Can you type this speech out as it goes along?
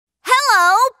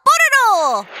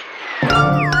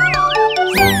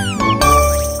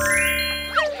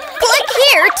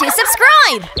to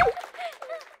subscribe!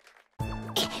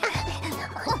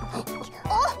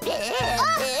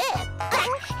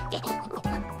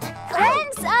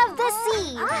 Friends of the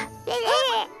Sea!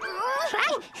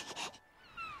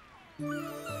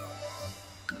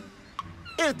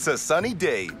 It's a sunny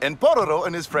day, and Pororo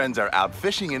and his friends are out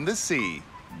fishing in the sea.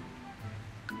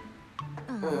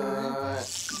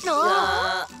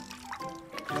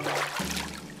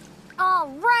 All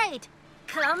right,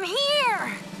 come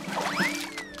here!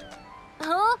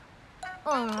 Huh?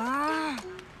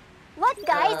 What,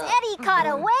 guys? Eddie caught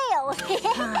a whale!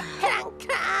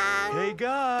 Hey,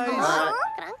 guys!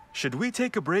 Should we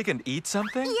take a break and eat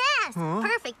something? Yes! Huh?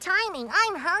 Perfect timing.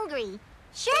 I'm hungry.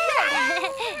 Sure!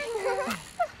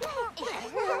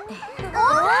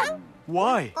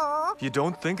 Why? You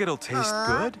don't think it'll taste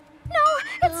good? No,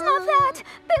 it's not that!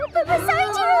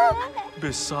 Beside you!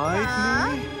 Beside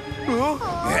me?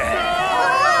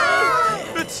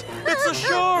 It's a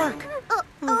shark!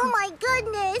 Oh my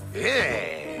goodness!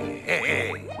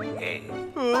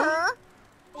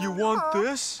 You want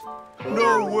this?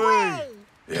 No way!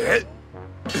 Okay.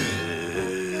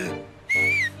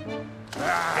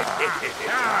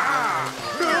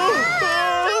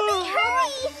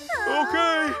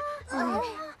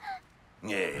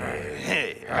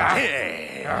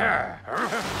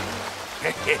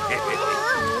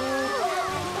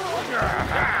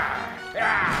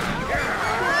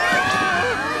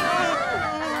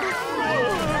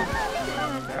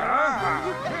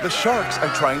 The sharks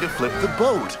are trying to flip the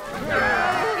boat. I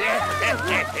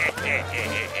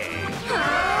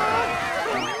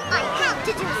have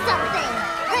to do something!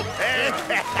 Hey!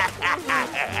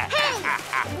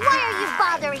 Why are you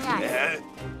bothering us?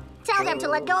 Tell them to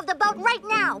let go of the boat right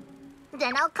now.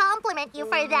 Then I'll compliment you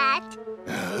for that.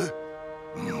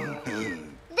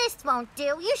 This won't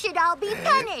do. You should all be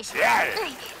punished.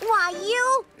 Why,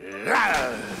 you?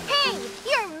 Hey,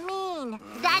 you're mean.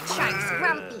 That shark's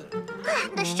grumpy.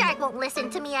 The shark won't listen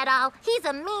to me at all. He's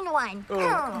a mean one.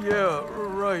 Oh, yeah,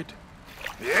 right.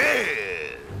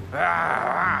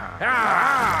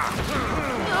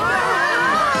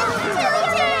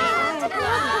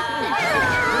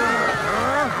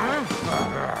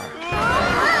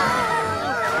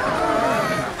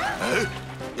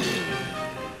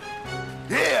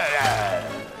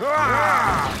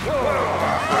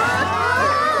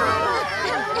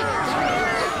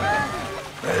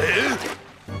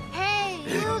 Hey,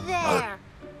 you there.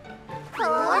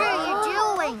 What are you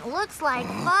doing? Looks like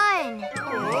fun.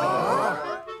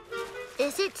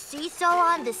 Is it seesaw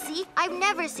on the sea? I've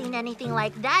never seen anything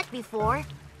like that before.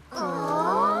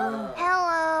 Hello.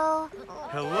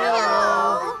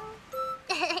 Hello.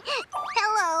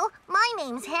 Hello, my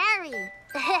name's Harry.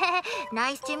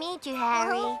 Nice to meet you,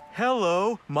 Harry.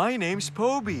 Hello, my name's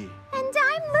Poby. And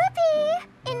I'm Loopy.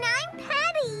 And I'm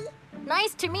Patty.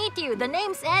 Nice to meet you. The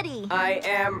name's Eddie. I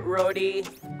am Rhodey.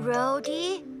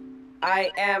 Rhodey?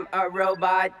 I am a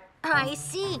robot. I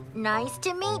see. Nice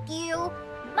to meet you.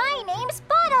 My name's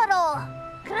Pororo.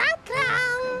 Krong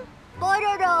krong.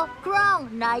 Pororo,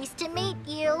 Krong. Nice to meet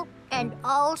you. And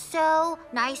also,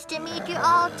 nice to meet you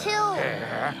all too.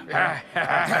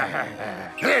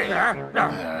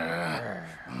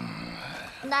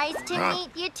 Nice to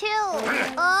meet you too.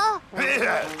 Oh.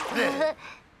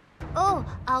 Oh,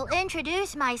 I'll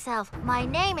introduce myself. My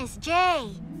name is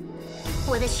Jay.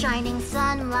 With a shining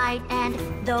sunlight and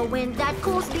the wind that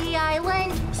cools the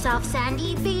island, soft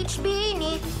sandy beach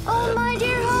beneath. Oh, my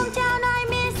dear hometown I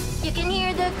miss. You can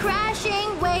hear the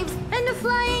crashing waves and the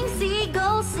flying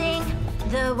seagulls sing.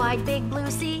 The wide big blue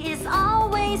sea is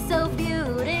always so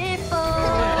beautiful.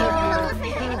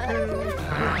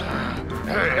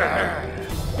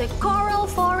 The coral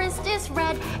forest is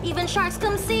red. Even sharks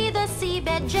come see the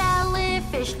seabed.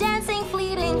 Jellyfish dancing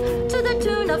fleeting to the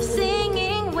tune of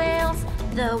singing whales.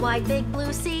 The wide big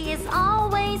blue sea is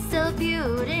always so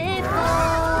beautiful.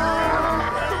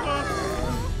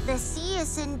 The sea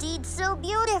is indeed so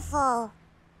beautiful.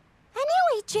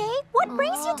 Anyway, Jay, what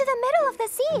brings you to the middle of the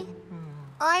sea?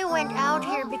 I went out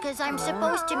here because I'm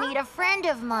supposed to meet a friend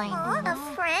of mine. A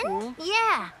friend?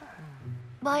 Yeah.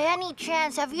 By any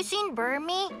chance, have you seen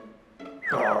Burmy?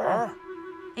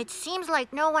 It seems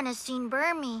like no one has seen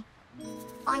Burmy.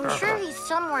 I'm sure he's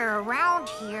somewhere around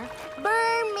here.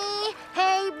 Burmy!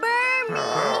 Hey,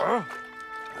 Burmy!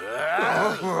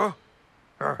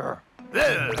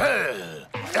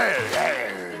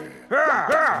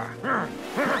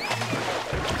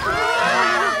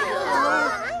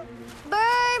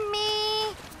 Burmy!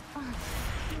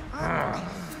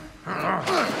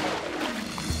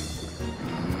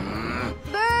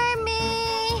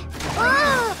 Burmy!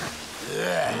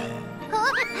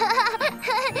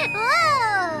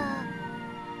 Oh!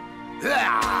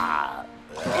 Wow!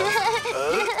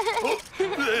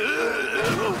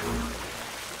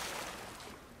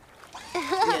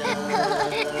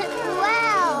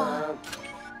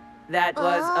 That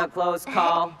was a close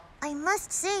call. I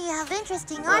must say you have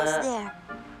interesting arts there.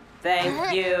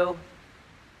 Thank you.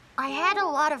 I had a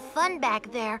lot of fun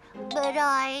back there, but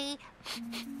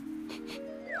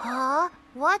Huh?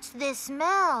 What's this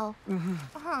smell?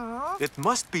 Huh? It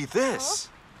must be this.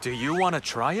 Do you want to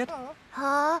try it?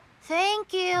 Huh?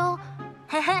 Thank you.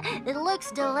 It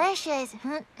looks delicious.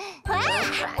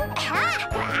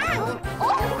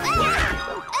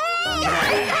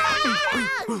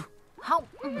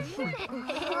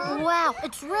 Wow,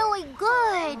 it's really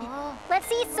good.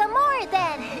 Let's eat some more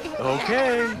then.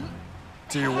 Okay.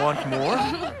 Do you want more?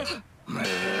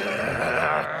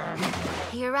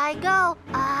 Here I go.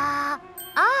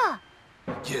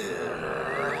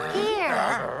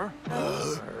 Here.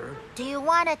 Do you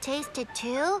want to taste it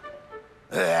too?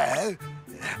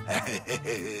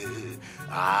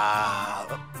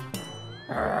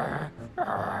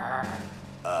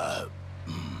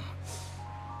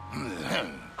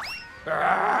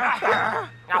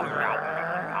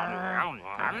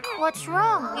 What's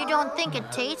wrong? You don't think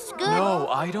it tastes good? No,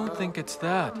 I don't think it's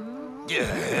that.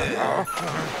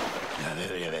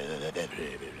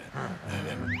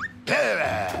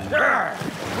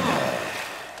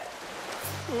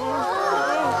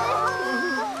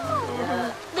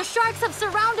 The sharks have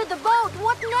surrounded the boat.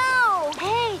 What now?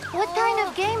 Hey, what kind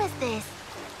of game is this?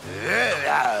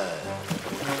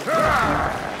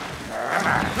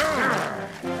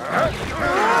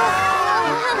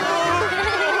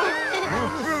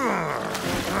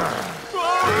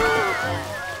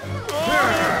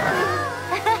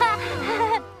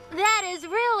 That is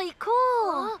really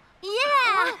cool.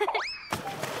 Yeah.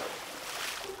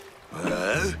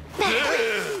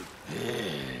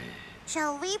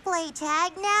 Shall we play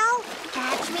tag now?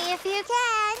 Catch me if you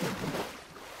can.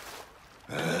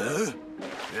 They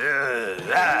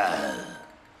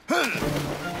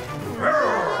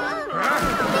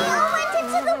all went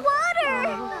into the water.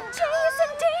 Jay is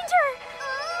in danger.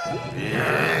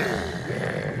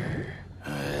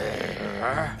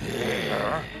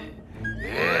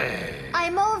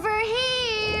 I'm over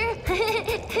here.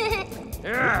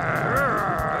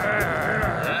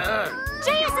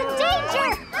 Jay is in danger.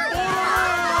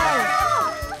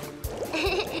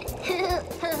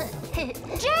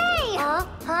 Jay!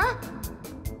 Huh?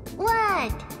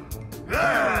 What?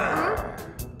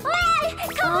 Hey,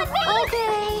 come with me!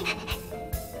 Okay.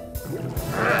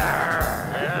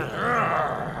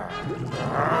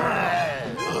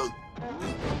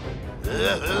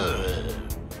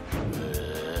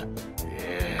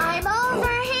 I'm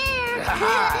over here.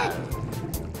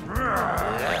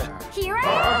 Here I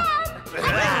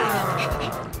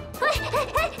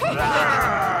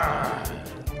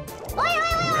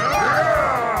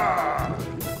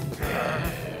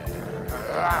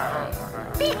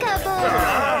Peekaboo!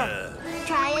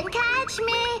 Try and catch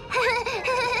me!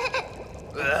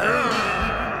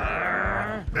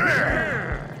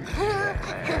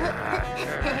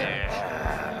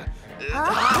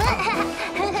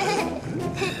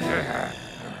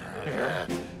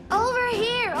 Over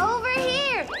here! Over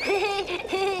here!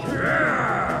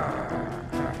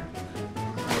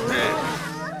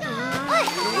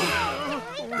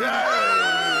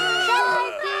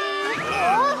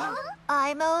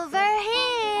 I'm over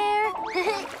here.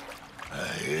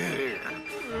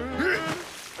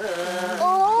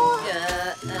 Oh.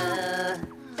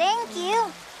 Thank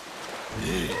you.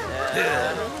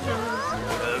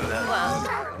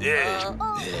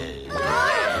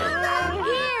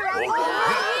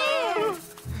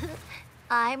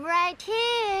 I'm right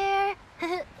here.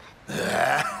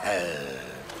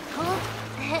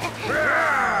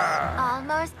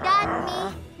 Almost got me.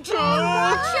 Jay,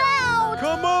 watch out!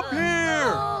 Come up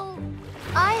here!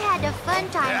 I had a fun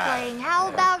time playing. How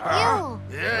about you?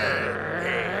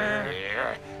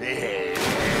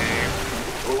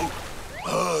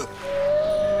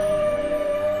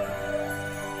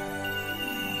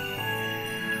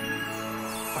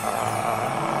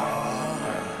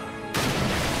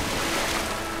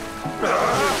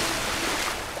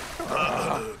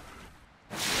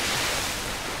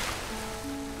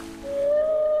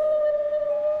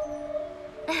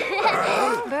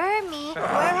 Burmy,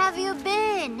 where have you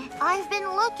been? I've been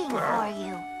looking for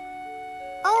you.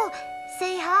 Oh,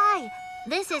 say hi.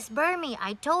 This is Burmy.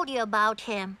 I told you about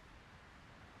him.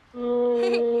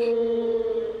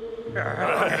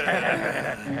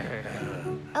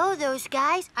 Oh, those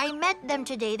guys. I met them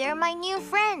today. They're my new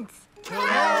friends.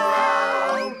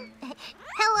 Hello.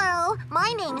 Hello,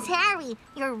 my name's Harry.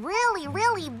 You're really,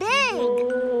 really big.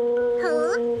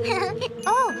 Huh?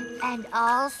 Oh, and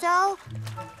also...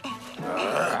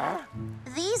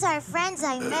 these are friends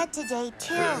I met today,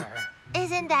 too.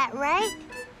 Isn't that right?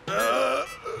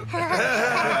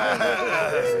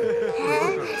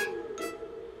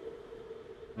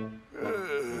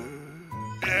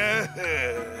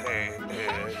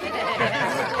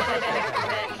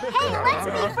 Hey, let's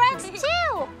be friends,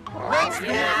 too. Let's be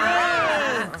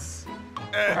friends.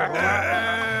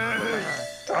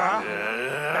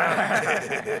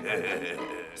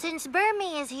 Since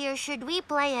Burmy is here, should we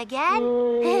play again?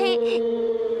 Okay,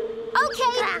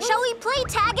 shall we play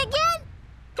tag again?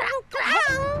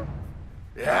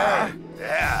 Yeah.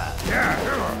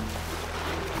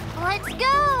 Let's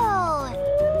go!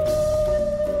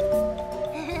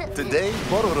 Today,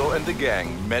 Pororo and the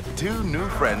gang met two new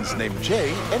friends named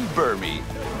Jay and Burmy.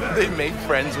 They made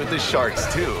friends with the sharks,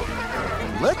 too.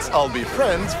 Let's all be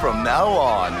friends from now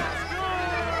on.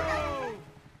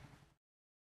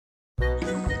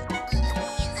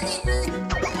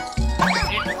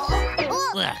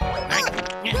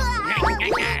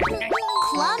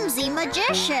 Clumsy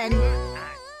magician.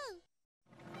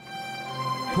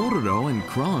 Pororo and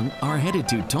Krong are headed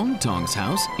to Tong Tong's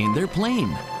house in their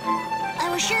plane. I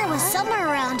was sure it was somewhere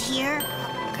around here.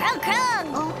 Krong,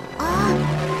 Krong!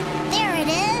 There it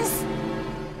is.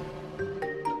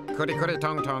 Kuri kuri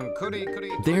tong tong, kuri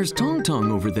kuri. There's Tong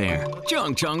Tong over there.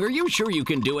 Chong Chong, are you sure you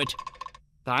can do it?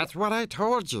 That's what I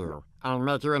told you. I'll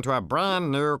make you into a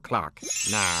brand new clock.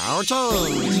 Now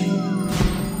change.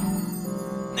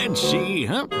 Let's see,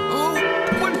 huh? Oh,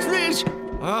 what's this?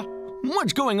 Huh?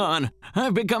 What's going on?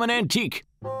 I've become an antique.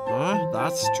 Huh?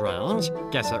 That's strange.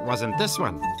 Guess it wasn't this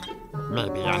one.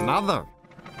 Maybe another.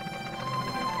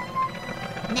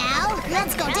 Now,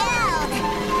 let's go down.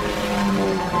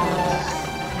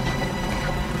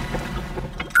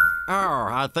 Oh,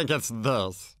 I think it's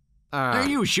this. Are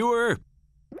you sure?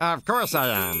 Of course I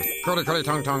am. Kuri kuri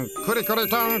tong tong, kuri kuri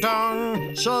tong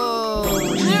tong.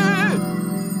 Change.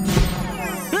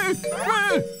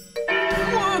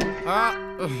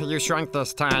 You shrunk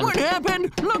this time. What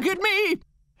happened? Look at me!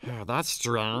 Oh, that's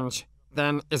strange.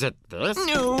 Then is it this?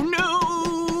 No!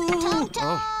 Tong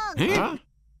Tong! Huh?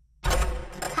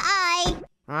 Hi.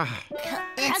 Ah,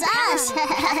 It's us.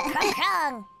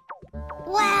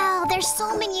 Wow, there's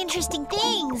so many interesting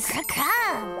things.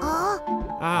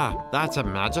 that's a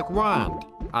magic wand.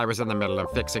 I was in the middle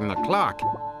of fixing the clock.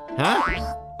 Huh?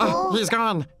 Oh, he's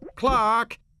gone.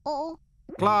 Clock! Oh.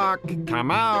 Clock, come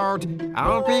out.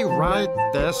 I'll be right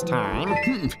this time.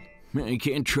 I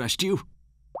can't trust you.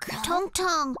 Tong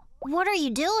Tong, what are you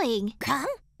doing?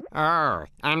 Oh,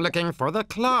 I'm looking for the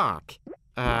clock.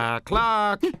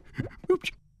 Clock.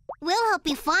 Oops. We'll help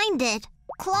you find it.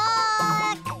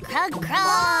 Clock! Krong,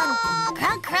 krong!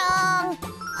 Krong, krong!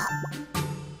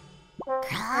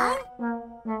 Krong?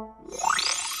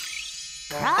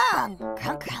 Krong!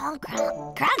 Krong, krong,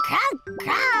 krong! Krong, krong!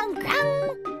 Krong,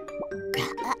 krong!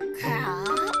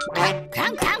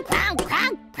 Krong, krong, krong,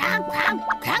 krong, krong,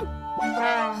 krong!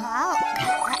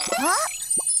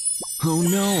 Oh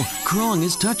no, Krong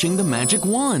is touching the magic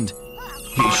wand.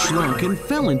 He shrunk and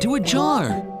fell into a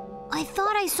jar. I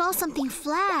thought I saw something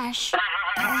flash.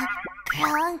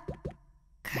 Krong,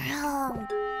 krong,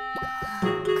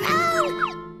 krong,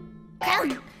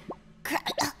 krong, krong,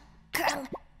 krong.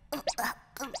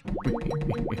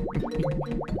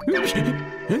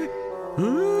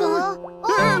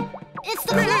 It's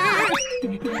the clock!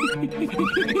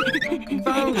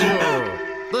 Found you.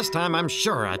 This time I'm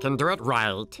sure I can do it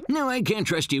right. No, I can't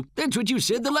trust you. That's what you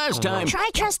said the last time. Try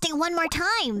trusting one more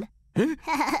time.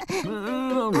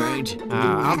 All right.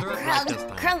 I'll do it right this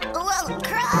time.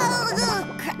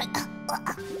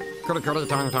 Kuri kuri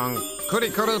tong tong, kuri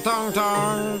kuri tong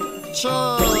tong.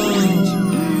 Change.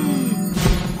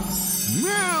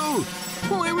 No!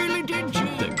 Oh, I really did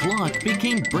change. The clock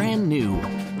became brand new.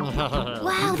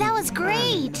 Wow, that was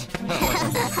great.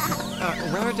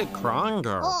 Where did Krong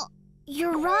go? Oh,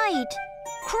 you're right.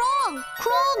 Krong!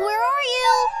 Krong, where are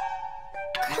you?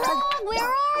 Krong, where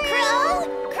are you?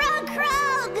 Krong!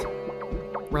 Krong!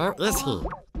 Where is he?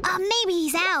 Maybe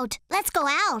he's out. Let's go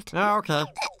out. Oh, okay.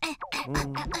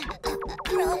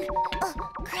 Krong!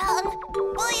 Krong!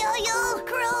 Oyo,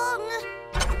 Krong!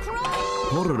 Krong!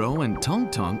 Pororo and Tong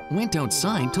Tong went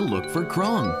outside to look for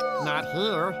Krong. Not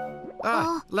here.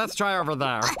 Let's try over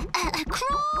there.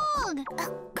 Krong!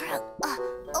 Krong!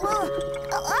 Krong!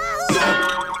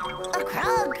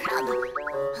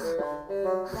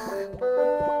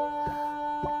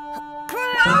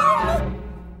 Krong!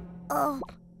 Oh.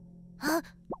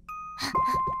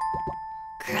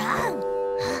 Krong!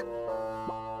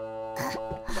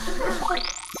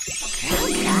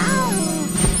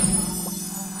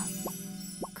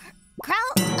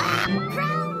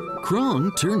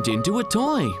 Krong turned into a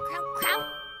toy.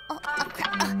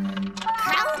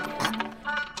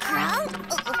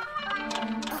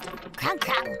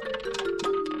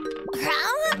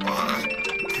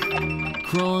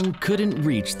 Krong couldn't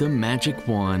reach the magic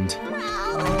wand. Krong,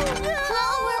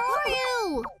 where are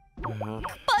you?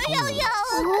 Yo-yo!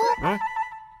 Huh?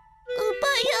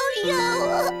 Yo-yo!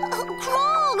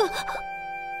 Krong!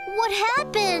 What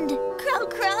happened?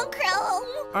 Krong!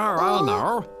 Oh, I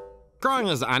know. Krong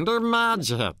is under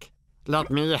magic. Let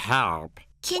me help.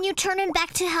 Can you turn him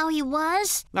back to how he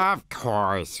was? Of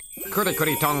course. Kuri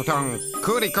tong tong.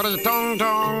 Kuri tong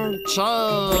tong.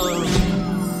 Change.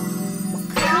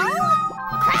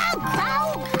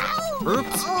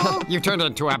 Oops. You turned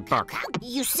into a book.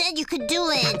 You said you could do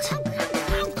it.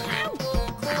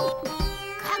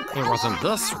 It wasn't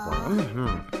this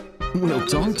one. Will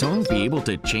Tong Tong be able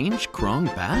to change Krong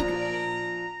back?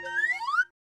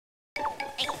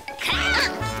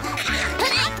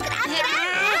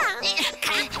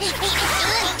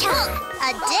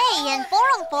 A day in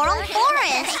Pororo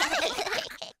Forest.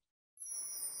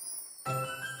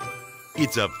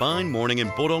 It's a fine morning in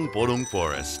Pororo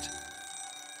Forest.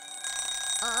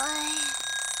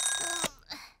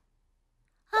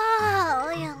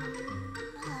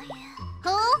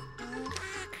 Huh?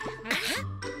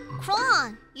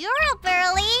 Krong, you're up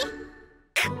early.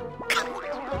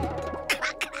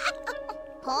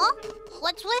 Huh?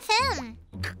 What's with him?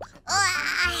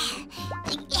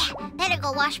 Better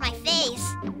go wash my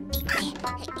face.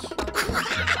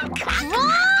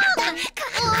 Krong!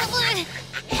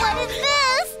 What is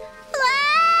this?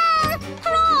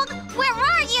 Krong, where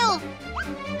are you?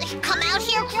 Come out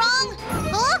here, Krong!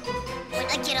 Huh? When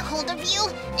I get a hold of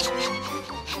you?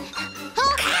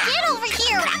 Huh? Get over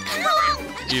here! Krong!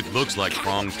 It looks like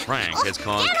Krong's prank has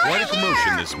caused quite a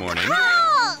commotion this morning.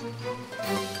 Krong!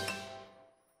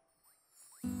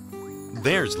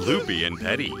 There's Loopy and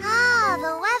Petty.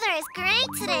 The weather is great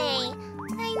today.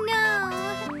 I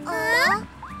know.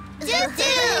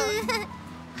 Doo-doo!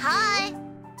 Hi.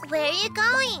 Where are you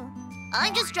going?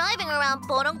 I'm just driving around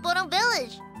Porong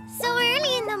Village. So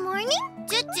early in the morning?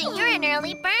 Doo-doo, you're an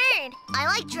early bird. I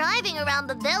like driving around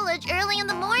the village early in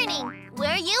the morning.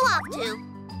 Where are you off to?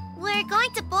 We're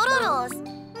going to Pororo's.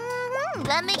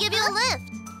 Let me give you a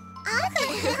lift.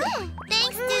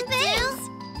 Thanks, Doo-doo.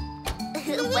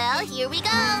 Well, here we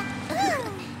go.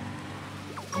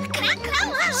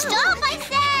 Stop, I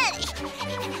said!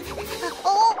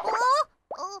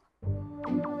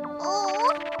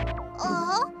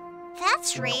 That's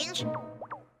strange.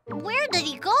 Where did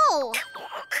he go?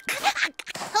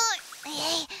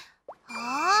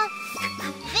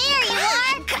 There you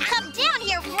are! Come down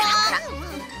here, Frog!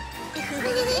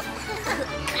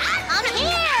 I'm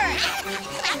here!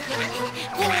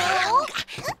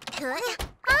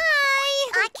 Hi!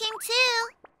 I came too.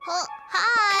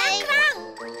 Hi!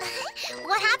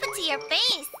 What happened to your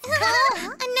face?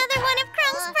 Another one of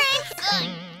Krong's pranks!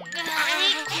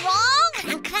 Krong?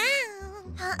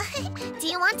 Do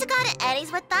you want to go to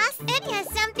Eddie's with us? Eddie has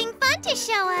something fun to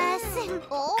show us.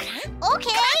 Oh,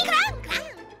 okay.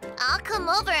 I'll come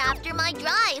over after my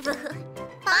drive.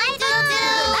 Bye,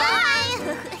 Doo-doo.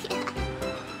 Bye.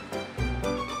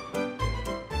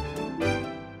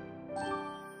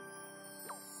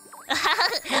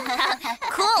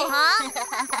 Cool, huh?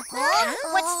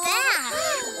 What's that?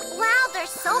 Wow, they're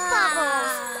soap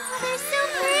bubbles. They're so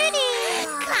pretty.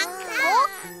 Oh,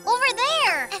 over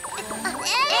there.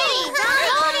 Eddie!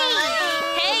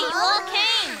 Hey, you all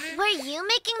came. Were you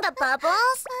making the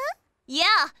bubbles?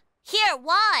 Yeah, here,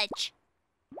 watch.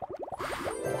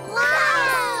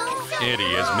 Wow!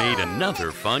 Eddie has made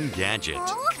another fun gadget.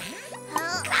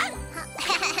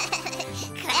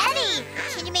 Eddie,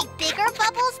 can you make bigger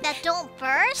bubbles that don't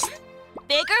burst?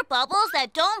 Bigger bubbles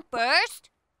that don't burst?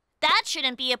 That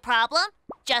shouldn't be a problem.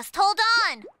 Just hold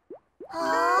on.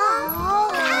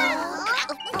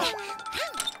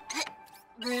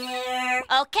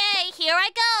 Okay, here I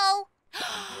go.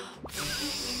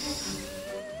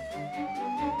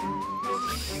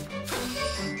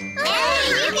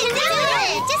 Eddie, you can do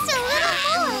it! Just a little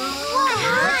more!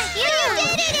 Wow, you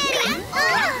did it, Eddie!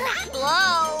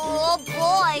 Whoa, oh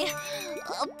boy.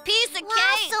 A piece of Wow,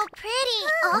 cake. so pretty!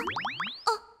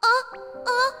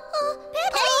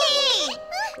 Hey!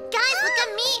 Guys, look at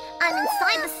me! I'm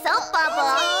inside the soap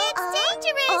bubble! It's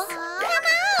dangerous! Come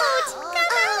out!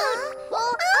 Come out!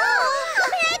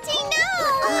 Petty, no!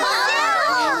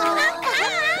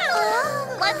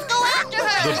 Let's go after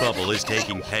her. The bubble is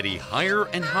taking Petty higher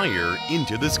and higher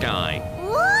into the sky.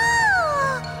 Whoa!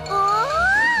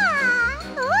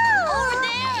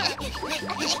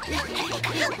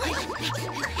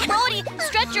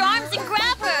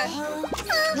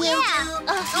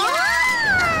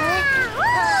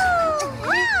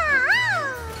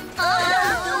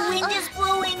 The wind is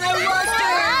blowing. I lost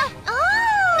her.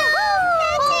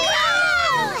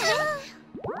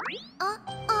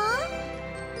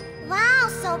 Wow,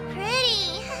 so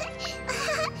pretty.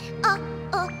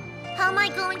 How am I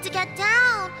going to get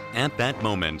down? At that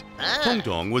moment, Tong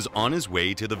Tong was on his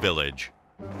way to the village.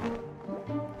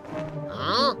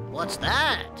 Huh? What's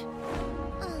that?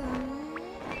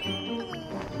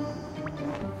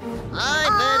 Hi,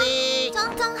 Betty.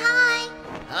 Tong Tong, hi.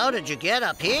 How did you get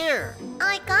up here?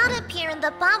 I got up here in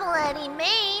the bubble that he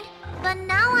made, but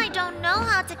now I don't know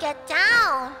how to get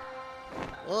down.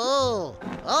 Oh,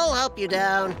 I'll help you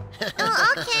down.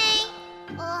 Oh, okay.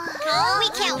 We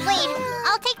can't wait.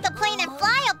 I'll take the plane and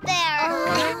fly up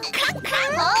there.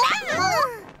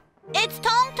 It's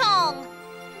Tong Tong.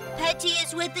 Petty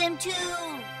is with him too.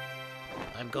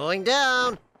 I'm going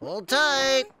down. Hold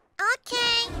tight.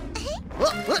 Okay.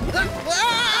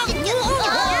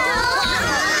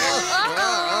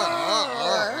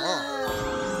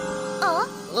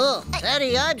 Oh,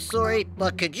 Betty, I'm sorry,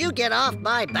 but could you get off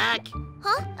my back?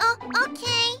 Huh? Oh,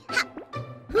 okay.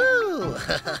 Whew.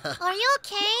 Are you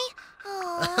okay?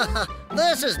 Oh.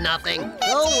 This is nothing.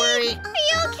 Don't worry. Are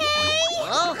you okay?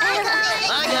 Well,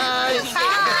 bye, guys.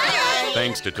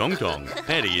 Thanks to Tong Tong,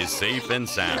 Petty is safe and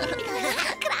sound.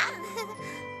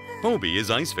 Hobie is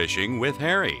ice fishing with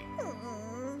Harry.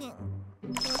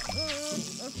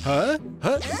 Huh?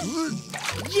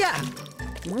 Yeah!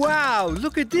 Wow,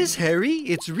 look at this, Harry.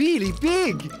 It's really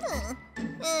big.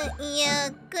 Yeah,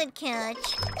 good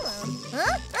catch.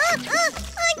 I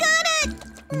got it!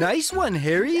 Nice one,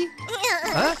 Harry.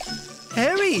 Huh?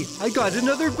 Harry, I got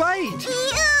another bite.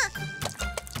 Yeah.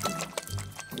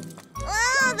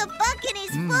 Wow, the bucket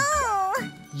is full.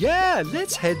 Yeah,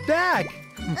 let's head back.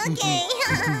 Okay.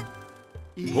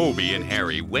 Hobie and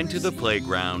Harry went to the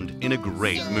playground in a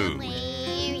great mood.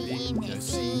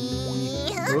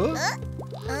 Huh?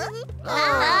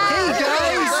 Hey,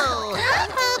 guys!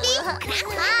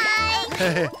 Hi.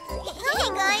 Hey,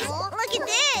 guys, look at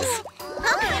this.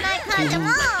 Puppy and I caught them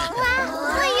all. Wow,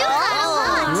 you caught a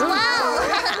lot. Wow.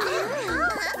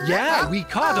 Yeah, we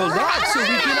caught a lot, so we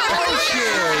can all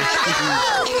share.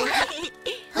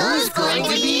 Who's going to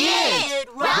be it?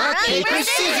 Rock, paper,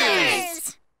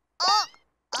 scissors. Oh,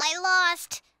 I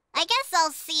lost. I guess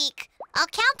I'll seek. I'll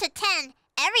count to 10.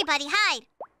 Everybody hide.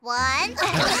 1,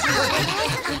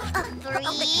 3,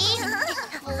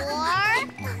 4.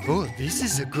 Oh, this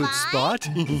is a good spot.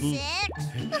 6.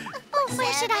 Oh,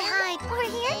 where should I hide? Over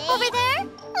here? Over there?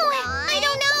 Oh, I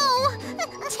don't know.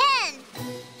 10.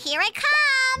 Here I come.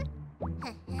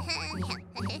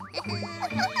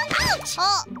 Ouch!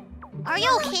 Oh, are you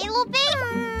okay, Loopy?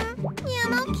 Yeah,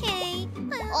 I'm okay.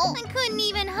 Oh, I couldn't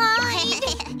even hide.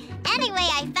 Anyway,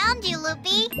 I found you,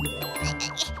 Loopy.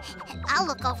 I'll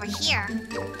look over here.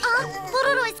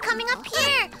 Pororo is coming up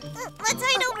here. Let's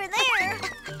hide over there.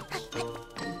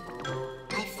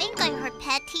 I think I heard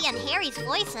Petty and Harry's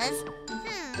voices.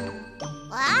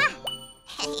 What?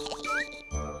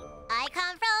 I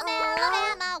come from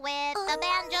Alabama with the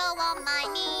banjo on my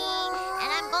knee,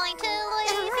 and I'm going to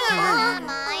Louisiana,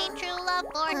 my true love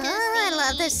for to see. I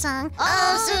love this song.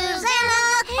 Oh,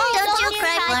 Susanna, don't you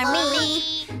cry for me.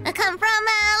 I come from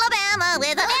Alabama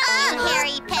with a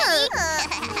Harry Petty.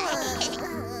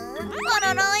 Oh,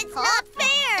 no, it's not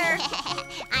fair.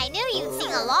 I knew you'd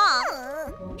sing along.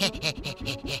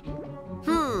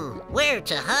 Where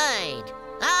to hide?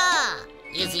 Ah!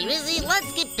 Izzy Rizzy,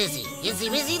 let's get busy. Izzy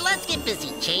Rizzy, let's get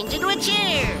busy. Change into a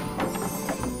chair.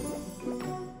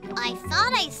 I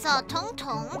thought I saw Tong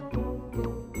Tong.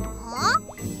 Huh?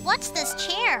 What's this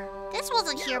chair? This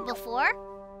wasn't here before.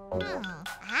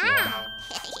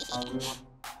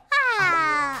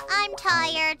 I'm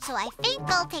tired, so I think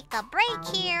I'll take a break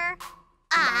here.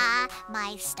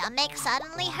 My stomach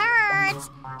suddenly hurts.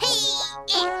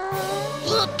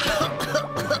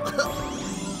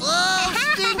 Oh,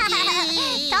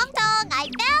 Stinky! Tong Tong, I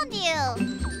found you.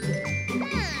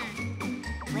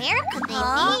 Where could they be?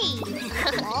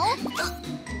 Oh,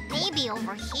 maybe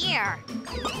over here.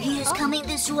 He is coming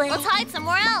this way. Let's hide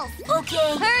somewhere else.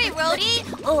 Okay. Hurry, Rhodey.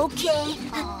 Okay.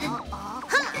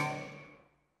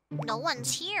 No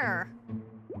one's here.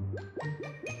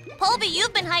 Hobie,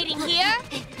 you've been hiding here.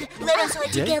 Let us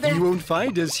hide Yeah, together. you won't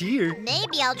find us here.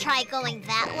 Maybe I'll try going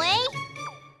that way.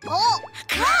 Oh,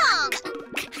 Krong!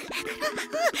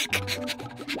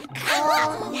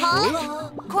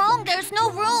 Krong, there's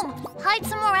no room. Hide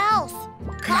somewhere else.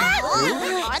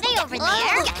 Are they over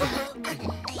there?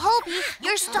 Hobie,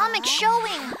 your stomach's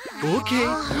showing. Okay.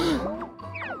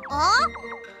 Huh?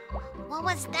 What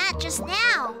was that just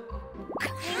now?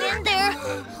 Hang in there,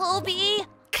 Poby.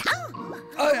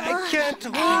 I can't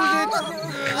hold it.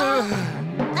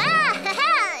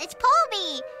 It's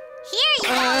Poby. Here you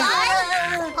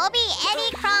are. Poby,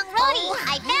 Eddie, Krong, Rody.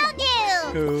 I found you.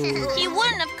 He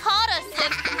wouldn't have caught us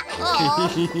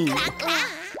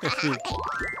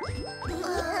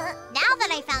Now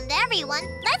that I found everyone,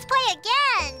 let's play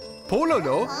again.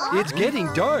 Pororo, it's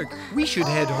getting dark. We should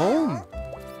head home.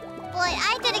 But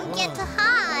I didn't get to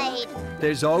hide.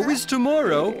 There's always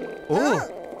tomorrow. Oh,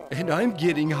 and I'm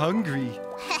getting hungry.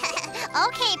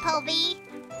 Okay, Poby.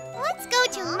 Let's go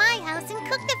to my house and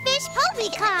cook the fish Poby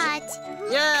caught.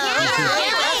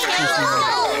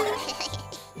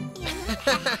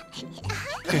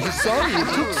 Sorry it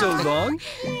took so long.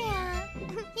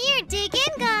 Here, dig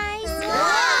in, guys.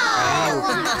 Wow.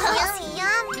 Looks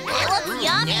yummy. It looks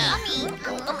yummy.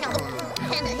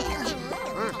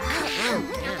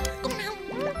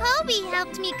 Poby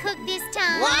helped me cook this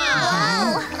time.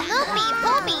 Wow. Loopy,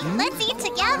 Poby, let's eat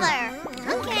together.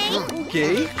 Okay.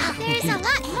 Okay. There's a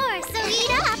lot more, so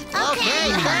eat up.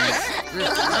 Okay, thanks.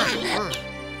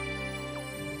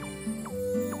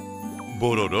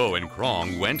 Pororo and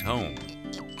Krong went home.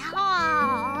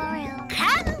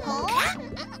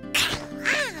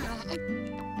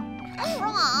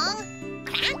 Wrong.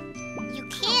 You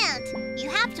can't. You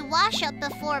have to wash up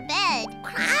before bed.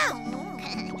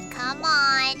 Come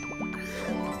on.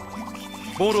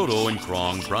 Pororo and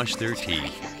Krong brushed their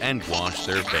teeth and washed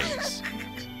their face.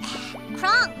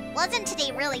 Krong, wasn't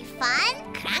today really fun?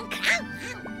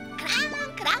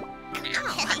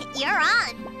 You're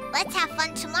on. Let's have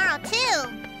fun tomorrow, too.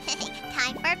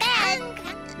 Time for bed.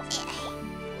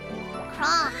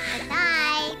 Krong, good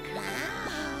night.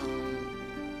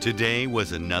 Today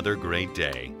was another great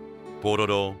day.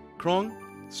 Pororo, Krong,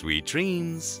 sweet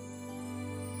dreams.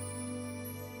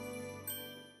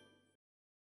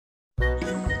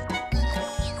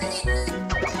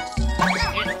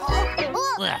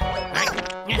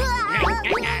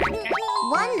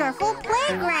 Wonderful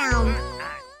playground.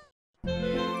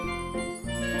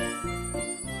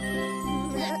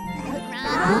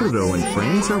 Pororo and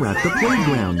friends are at the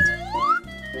playground.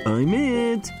 I'm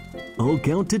it. I'll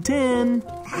count to 10.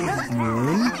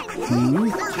 1,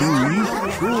 2, 3,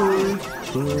 4,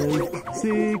 5,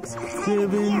 6,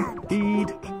 7,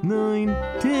 8, 9,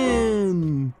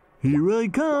 10. Here I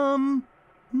come.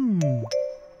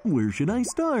 Where should I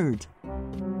start?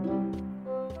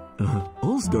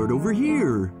 I'll start over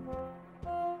here.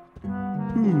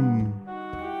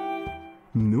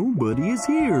 Nobody is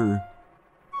here.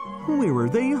 Where are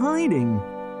they hiding?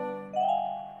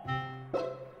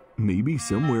 Maybe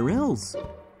somewhere else.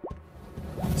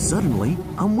 Suddenly,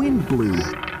 a wind blew.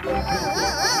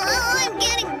 I'm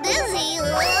getting dizzy.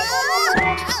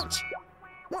 Ouch.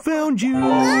 Found you!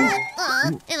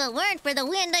 If it weren't for the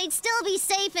wind, I'd still be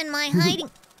safe in my hiding.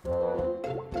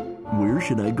 Where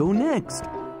should I go next?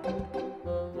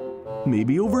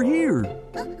 Maybe over here.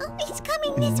 It's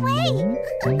coming this way.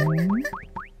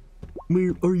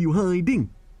 Where are you hiding?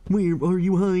 Where are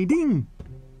you hiding?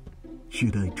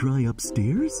 Should I try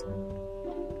upstairs?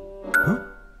 Huh?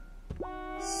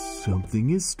 Something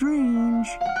is strange.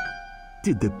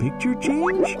 Did the picture change?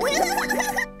 Oh,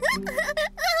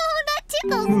 that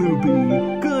tickled.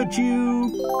 Loopy, got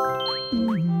you.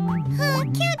 I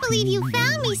can't believe you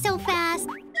found me so fast.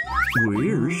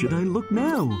 Where should I look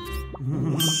now?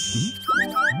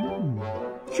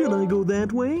 Should I go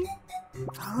that way?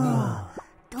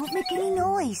 Don't make any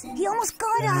noise. He almost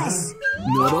got us.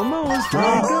 Not almost.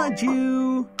 I got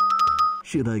you.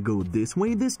 Should I go this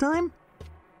way this time?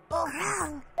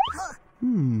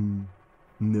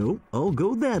 No, I'll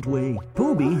go that way.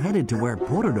 Poby headed to where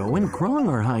Pororo and Krong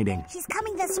are hiding. She's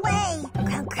coming this way.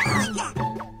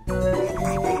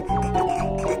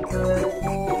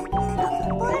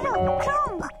 Pororo,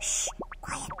 Krong. Shh,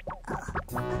 quiet.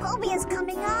 Poby is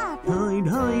coming up.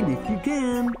 Hide if you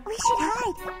can. We should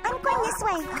hide. I'm going this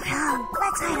way. Krong,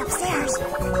 let's hide upstairs.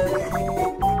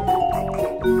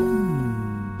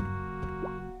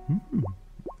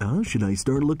 How should I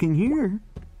start looking here?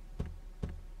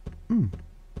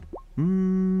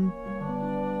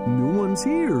 No one's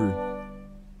here.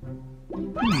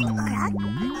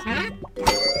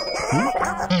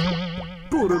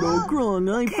 Pororo, Krong,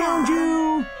 I found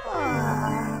you!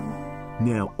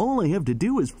 Now all I have to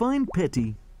do is find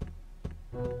Petty.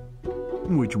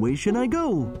 Which way should I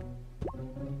go?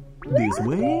 This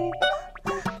way?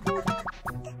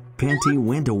 Petty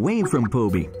went away from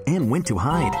Poby and went to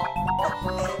hide.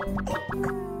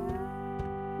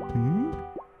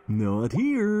 Not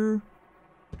here.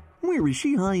 Where is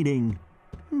she hiding?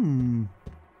 He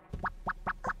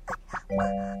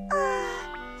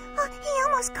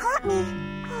almost almost caught me.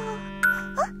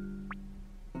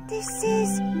 This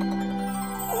is...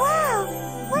 Wow!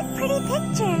 What pretty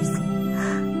pictures!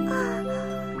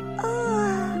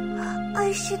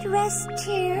 I should rest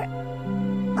here.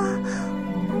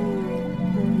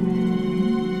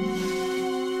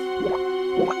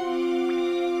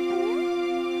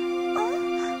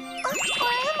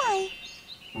 Where am I?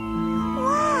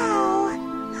 Wow!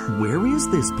 Where is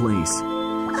this place?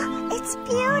 It's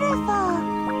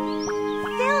beautiful!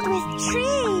 Filled with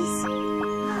trees!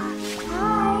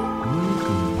 Hi!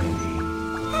 Welcome, Betty.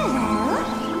 Hello!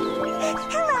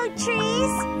 Hello,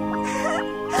 trees!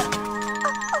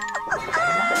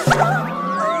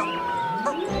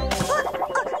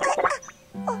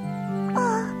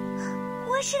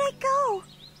 Where should I go?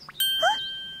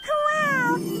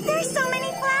 Wow! There's so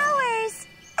many flowers!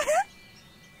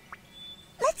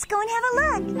 Let's go and have a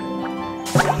look!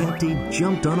 Betty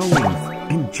jumped on a leaf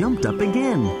and jumped up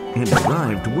again and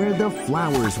arrived where the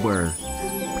flowers were.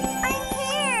 I'm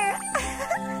here!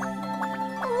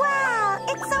 Wow!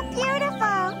 It's so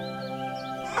beautiful!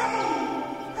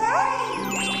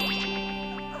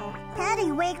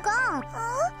 Patty, wake up!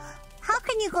 How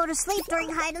can you go to sleep during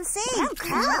hide and seek?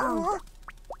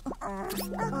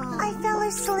 I fell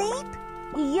asleep?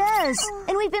 Yes,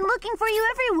 and we've been looking for you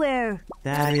everywhere.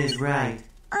 That is right.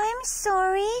 I'm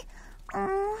sorry.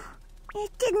 It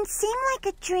didn't seem like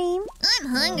a dream. I'm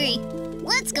hungry.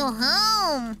 Let's go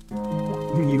home.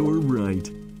 You're right.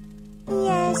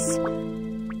 Yes.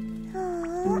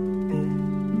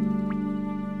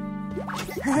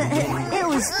 It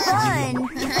was fun.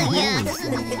 Yeah.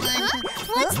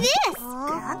 What's this?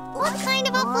 What kind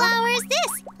of a flower is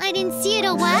this? I didn't see it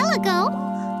a while ago.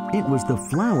 It was the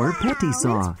flower Petty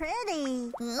saw.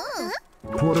 Pretty.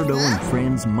 Pororo and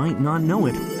friends might not know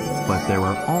it, but there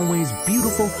are always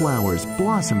beautiful flowers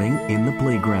blossoming in the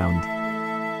playground.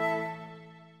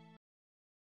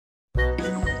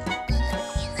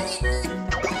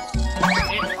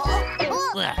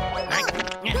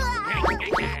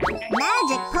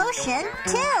 Magic potion,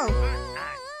 too.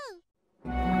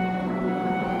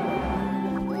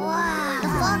 Wow. The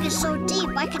fog is so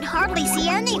deep, I can hardly see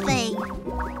anything.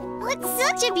 It's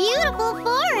such a beautiful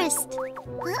forest.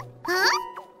 Huh?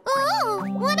 Oh,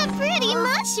 what a pretty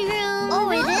mushroom.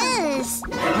 Oh, it is.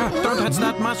 Don't touch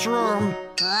that mushroom.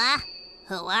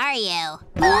 Who are you?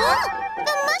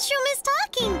 The mushroom is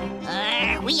talking.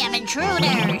 We have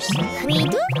intruders. We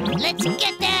do? Let's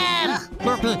get them.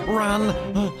 Loopy, run.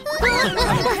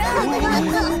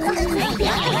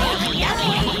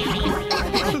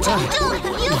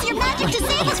 Use your magic to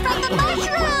save us from the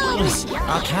mushrooms.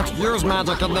 I can't use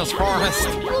magic in this forest.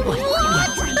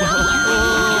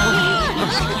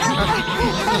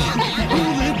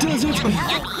 That does it!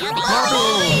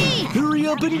 Hurry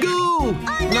up and go!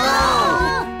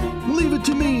 No! Leave it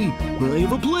to me! I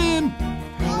have a plan!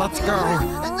 Let's go.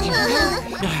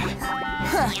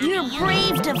 You're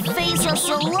brave to face us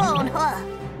alone, huh?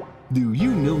 Do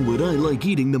you know what I like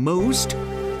eating the most?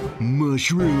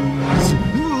 Mushrooms!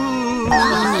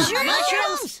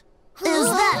 Mushrooms? Is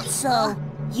that so?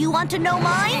 You want to know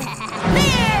mine?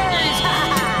 Bears!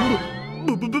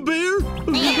 Bear?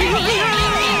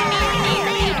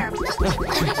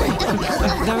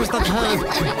 There's the cave.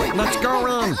 Let's go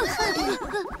in.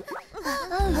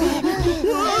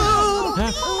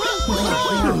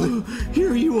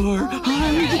 Here you are.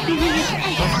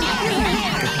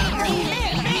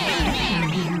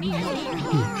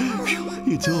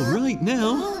 It's all right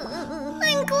now.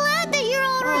 I'm glad that you're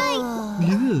all right.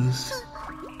 Yes.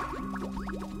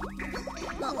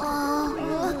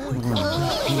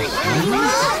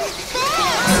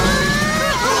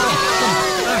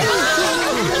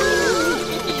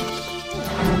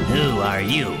 Who are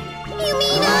you? You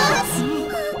mean us?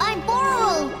 I'm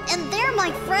Pororo, and they're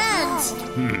my friends.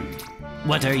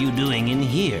 What are you doing in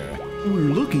here?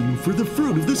 We're looking for the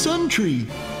fruit of the sun tree.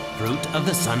 Fruit of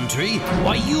the sun tree?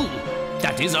 Why, you!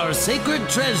 That is our sacred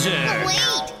treasure!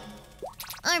 Wait!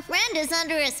 Our friend is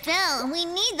under a spell, and we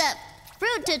need the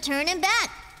fruit to turn him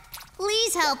back.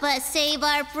 Please help us save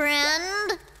our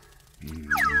friend.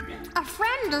 Our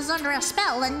friend is under a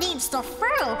spell and needs the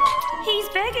fruit. He's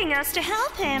begging us to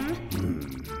help him.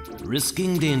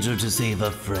 Risking danger to save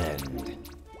a friend.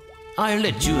 I'll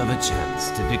let you have a chance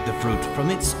to pick the fruit from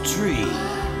its tree.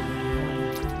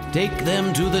 Take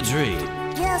them to the tree.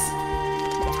 Yes.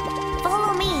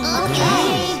 Follow me.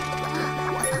 Okay.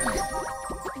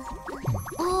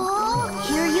 Oh,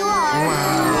 here you are.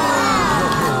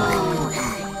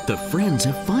 The friends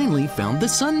have finally found the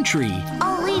sun tree.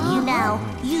 I'll leave you now.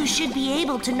 You should be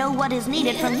able to know what is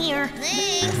needed from here.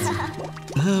 Thanks.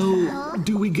 How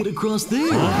do we get across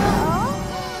there?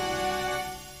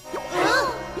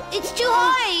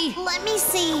 high! Let me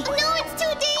see. No, it's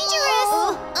too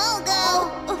dangerous. I'll go.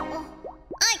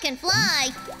 I can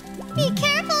fly. Be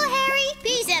careful, Harry.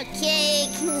 Piece of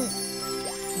cake.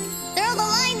 Throw the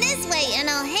line this way, and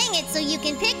I'll hang it so you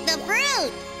can pick the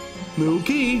fruit.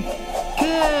 Okay.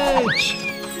 Catch!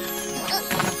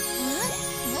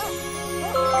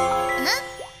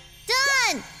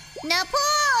 Done! Now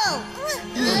pull!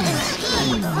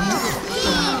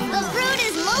 The fruit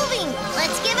is moving!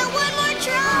 Let's give it one more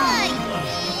try!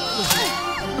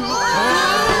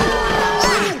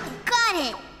 Got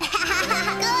it!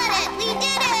 Got it! We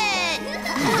did it!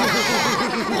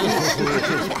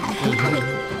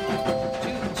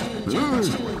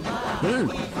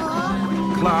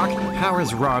 Clock, how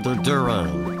is Roddy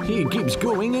doing? He keeps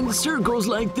going in circles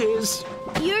like this.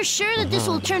 You're sure that this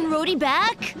will turn Rhodey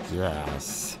back?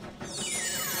 Yes.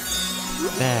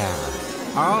 There.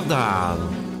 All done.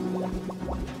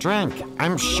 Drink.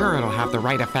 I'm sure it'll have the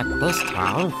right effect this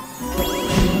time.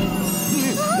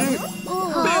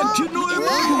 Back to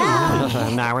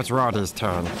normal. Now it's Roddy's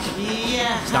turn.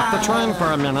 Yeah. Stop the train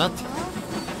for a minute.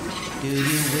 Do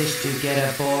you wish to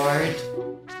get aboard?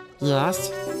 Yes,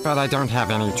 but I don't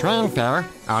have any train fare.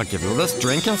 I'll give you this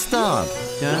drink instead.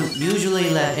 Don't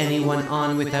usually let anyone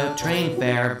on without train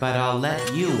fare, but I'll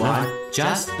let you on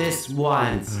just this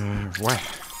once. What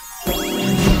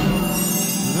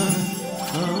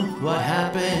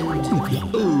happened?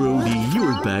 Rhodey,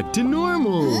 you're back to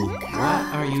normal. What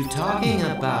are you talking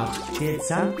about? Did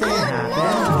something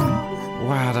happen?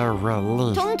 What a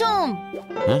relief. Tom Tom!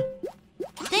 Huh?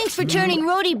 Thanks for turning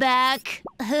Rhodey back.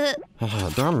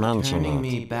 Don't mention Turning it.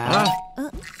 me back?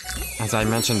 As I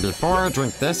mentioned before,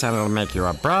 drink this and it'll make you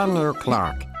a brand new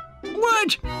clock.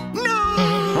 What? No!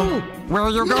 Oh, where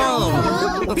are you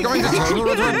going? It's going to turn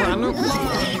you into a brand new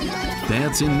clock.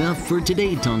 That's enough for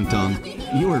today, Tong Tong.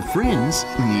 Your friends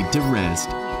need to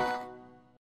rest.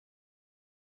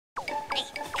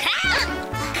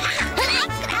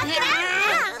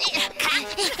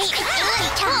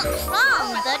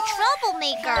 The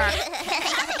troublemaker.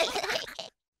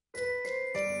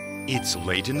 It's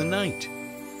late in the night,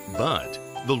 but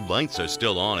the lights are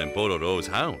still on in Pororo's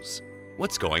house.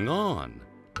 What's going on?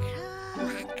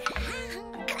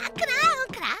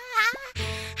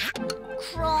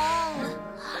 Krong.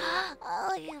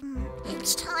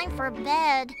 It's time for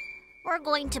bed. We're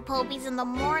going to Poby's in the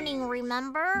morning,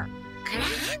 remember?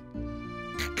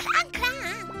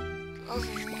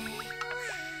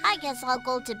 I guess I'll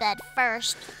go to bed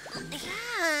first.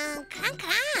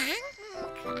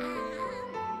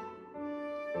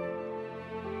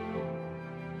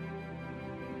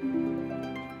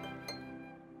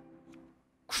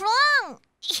 Krong!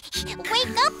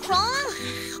 Wake up, Krong!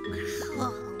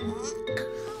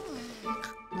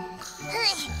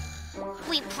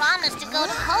 We promised to go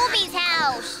to Poby's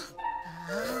house.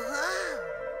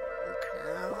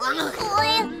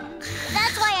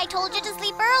 That's why I told you to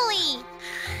sleep early.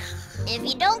 If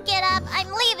you don't get up,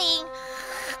 I'm leaving.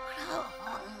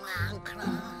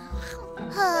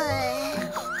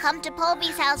 Come to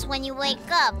Poby's house when you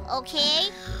wake up, okay?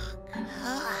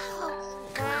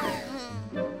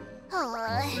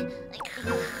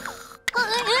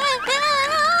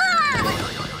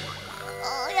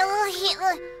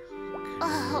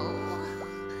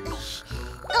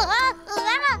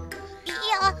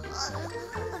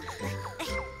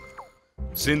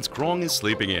 Since Krong is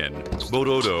sleeping in,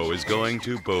 Pororo is going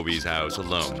to Poby's house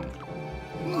alone.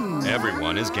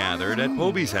 Everyone is gathered at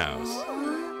Poby's house.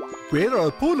 Where are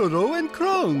Pororo and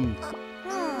Krong?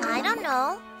 I don't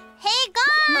know. Hey,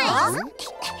 guys!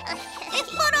 It's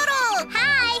Pororo!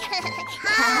 Hi!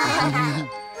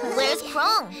 Where's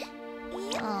Krong?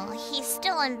 Oh, he's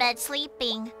still in bed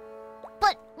sleeping.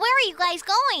 But where are you guys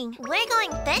going? We're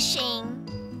going fishing.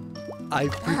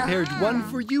 I've prepared one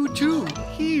for you too.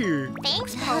 Here.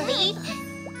 Thanks, Poby.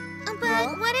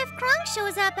 But what if Krong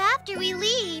shows up after we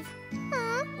leave?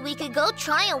 We could go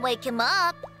try and wake him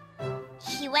up.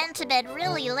 He went to bed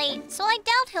really late, so I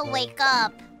doubt he'll wake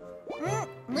up.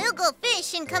 We'll go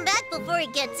fish and come back before he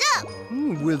gets up.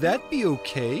 Will that be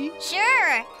okay?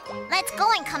 Sure. Let's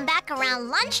go and come back around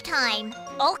lunchtime.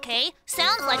 Okay,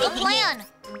 sounds like a plan.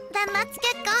 Then let's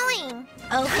get going.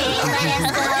 Okay, let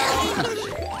us go.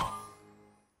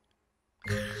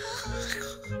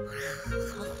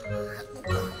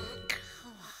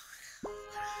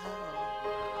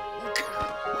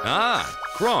 Ah,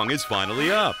 Krong is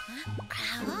finally up.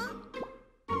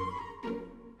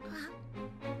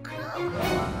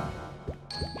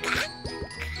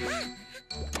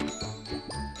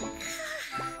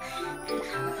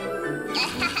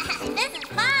 This is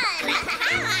fun!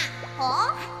 Huh?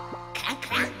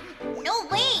 No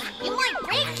way! You might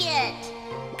break it!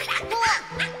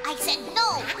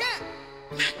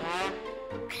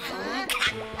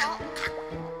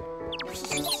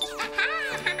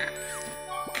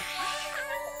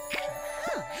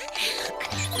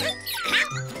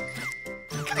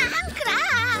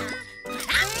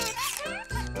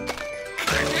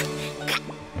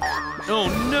 Oh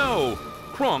no!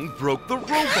 Krong broke the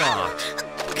robot!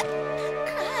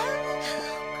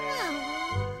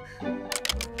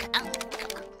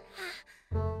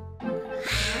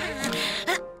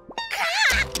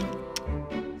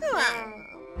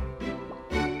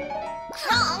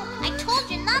 Krong, I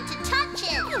told you not to touch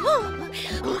it.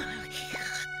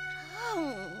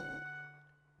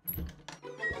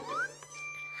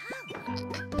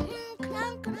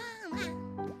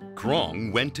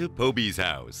 Krong went to Poby's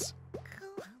house.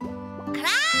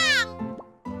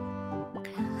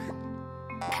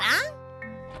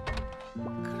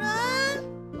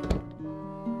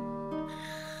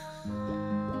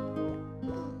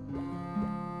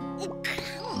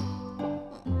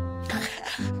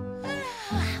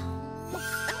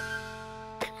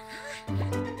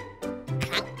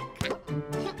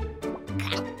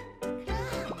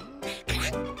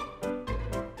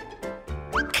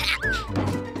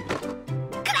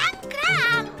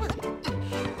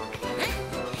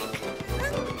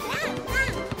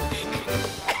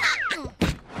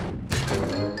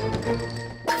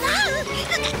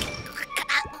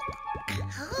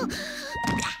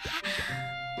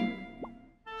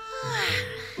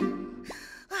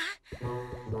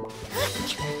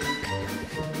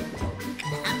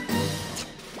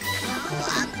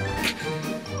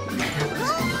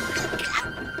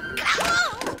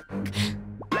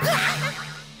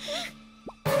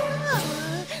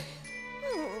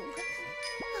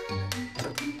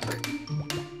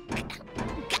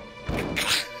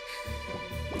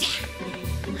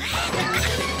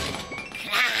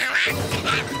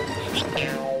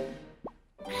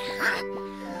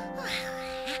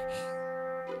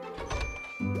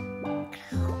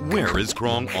 Where is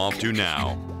Krong off to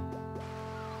now?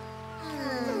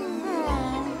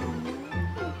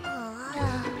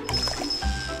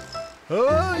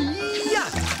 Oh, yeah!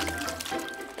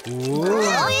 Whoa.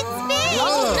 Oh, it's big!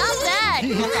 Not bad!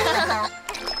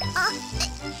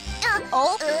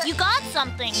 Oh, you got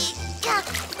something!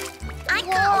 I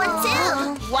got one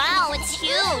too! Wow, it's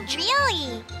huge!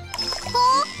 Really?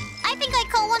 Oh, I think I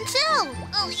caught one too!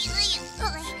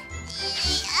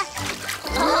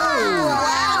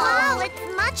 Wow, it's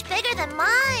much bigger than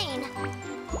mine!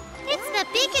 It's the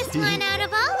biggest one out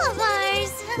of all of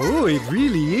ours! Oh, it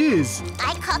really is!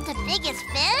 I caught the biggest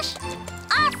fish?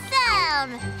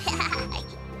 Awesome!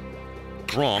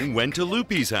 Krong went to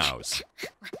Loopy's house.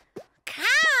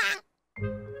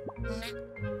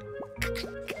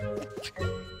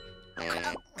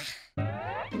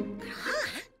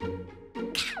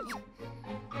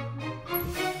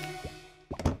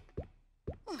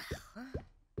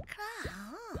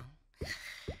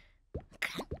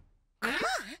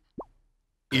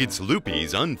 It's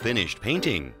Loopy's unfinished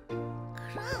painting.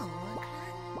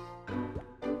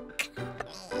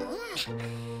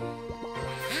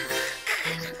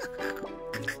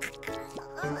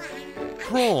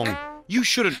 Krong, you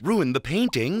shouldn't ruin the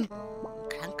painting.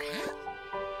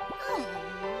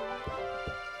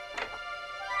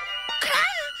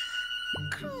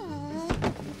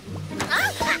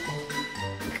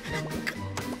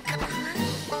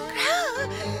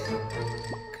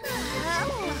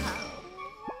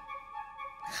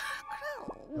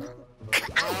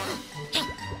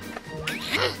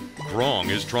 Krong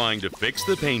is trying to fix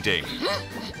the painting.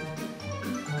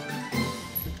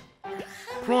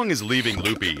 Krong is leaving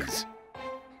Loopy's.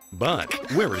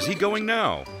 But where is he going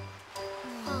now?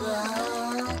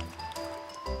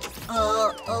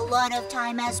 A lot of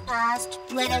time has passed.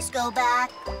 Let us go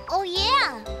back. Oh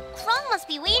yeah, Krong must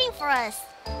be waiting for us.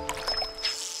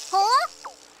 Huh?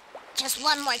 Just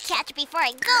one more catch before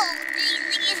I go.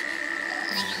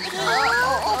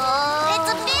 It's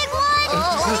a big one!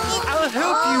 I'll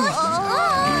help you!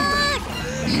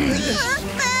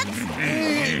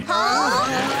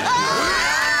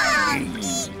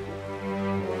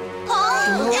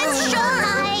 It's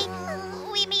shy!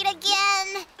 We meet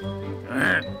again!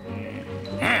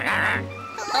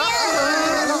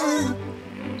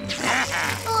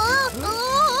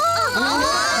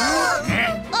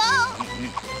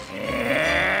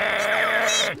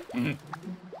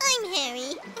 I'm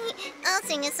Harry. I'll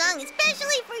sing a song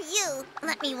especially for you.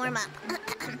 Let me warm up.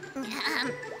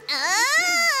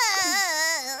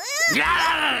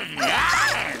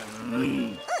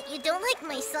 You don't like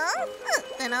my song?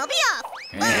 Then I'll be off.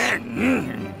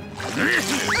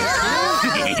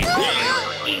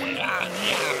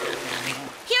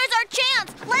 Here's our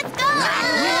chance! Let's go!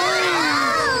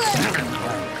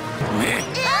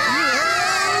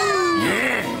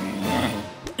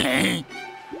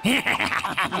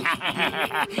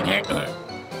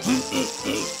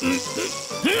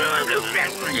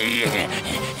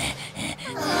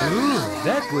 Ooh,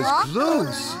 that was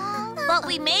close. But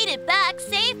we made it back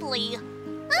safely.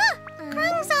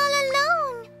 Krong's all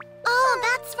alone. Oh,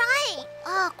 that's right.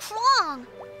 Krong.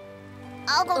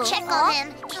 I'll go check on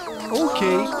him.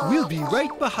 Okay, we'll be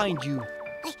right behind you.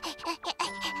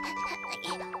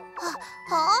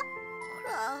 Huh?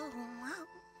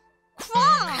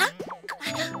 Krong!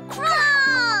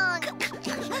 Krong!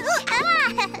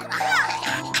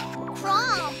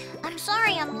 Krong! I'm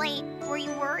sorry I'm late. Were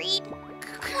you worried?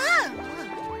 Krong!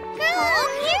 Oh,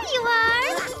 here you are!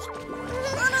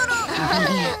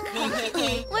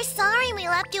 We're sorry we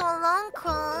left you alone,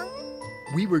 Krong.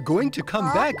 We were going to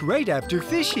come back right after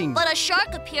fishing. But a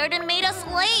shark appeared and made us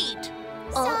late.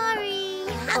 Sorry.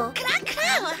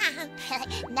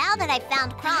 Now that I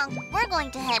found Krong, we're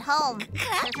going to head home.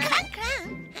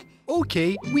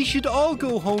 Okay, we should all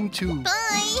go home too.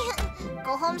 Bye.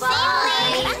 Go home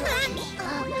safely.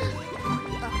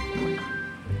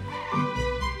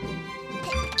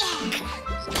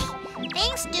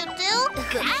 Thanks, Doo-Doo.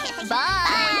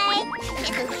 Bye.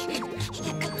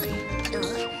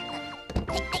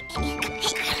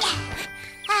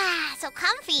 So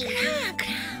comfy.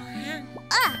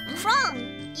 Krong,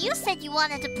 you said you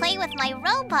wanted to play with my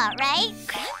robot, right?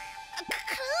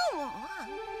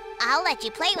 I'll let you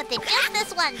play with it just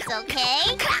this once,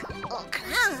 okay?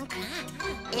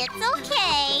 It's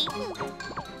okay.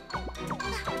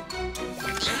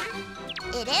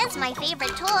 It is my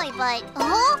favorite toy, but...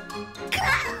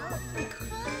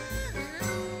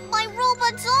 My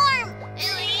robot's arm!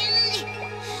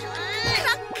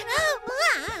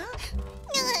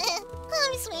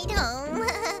 Home sweet home.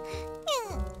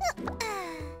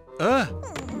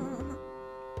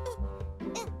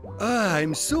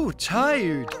 I'm so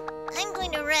tired. I'm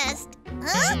going to rest.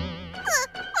 Huh?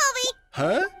 Bobby!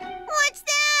 Huh? What's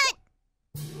that?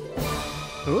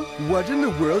 Huh? What in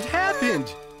the world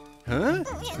happened? Huh?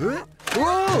 Huh?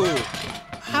 Whoa!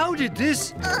 How did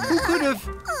this? Who could have?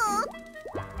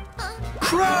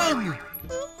 Krong!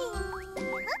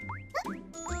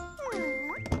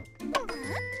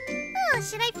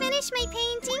 Should I finish my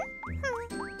painting?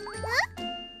 Huh?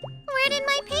 Where did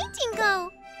my painting go?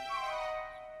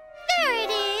 There it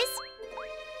is.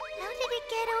 How did it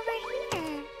get over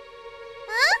here?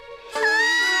 Huh?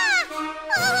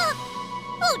 Ah!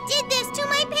 Who did this to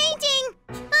my painting?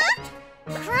 Huh?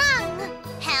 Krong!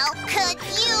 How could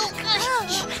you?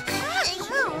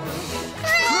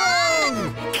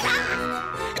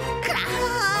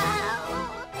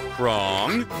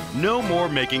 Krong, no more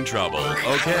making trouble,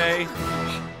 okay?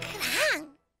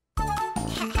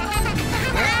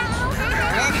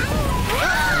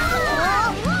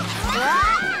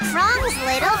 Krong's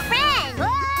little friend.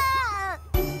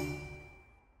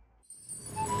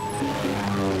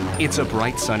 It's a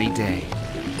bright sunny day.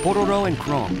 Pororo and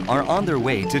Krong are on their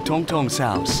way to Tong Tong's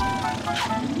house. Hey,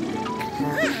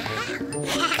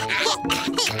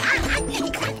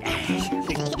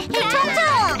 Tong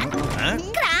Tong! Huh?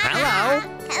 Hello.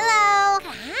 Hello.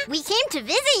 We came to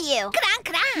visit you.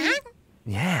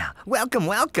 Yeah, welcome,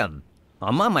 welcome.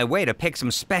 I'm on my way to pick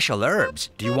some special herbs.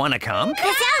 Do you want to come?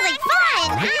 This sounds like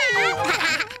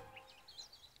fun.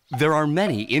 There are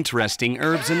many interesting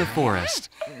herbs in the forest.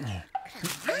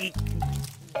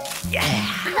 Yeah.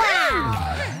 Wow.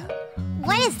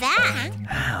 What is that?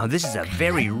 Oh, this is a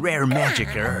very rare magic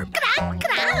herb.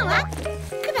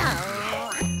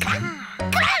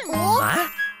 Huh?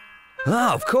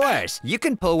 Oh, of course. You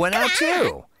can pull one out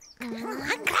too.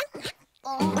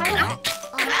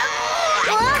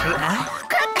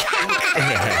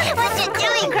 What you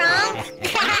doing, Krong?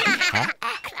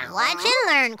 Watch and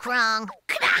learn, Krong.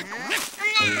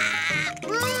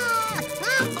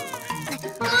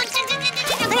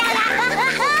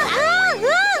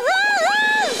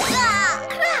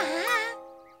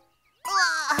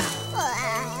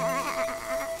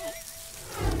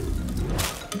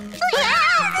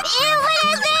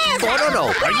 Pororo,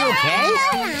 are you okay?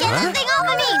 Get this thing off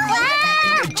of me!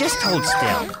 Just hold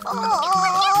still.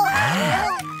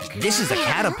 This is a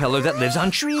caterpillar that lives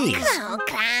on trees.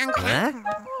 Huh?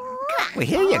 Well,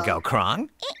 here you go, Krong.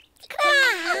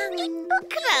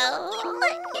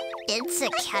 It's a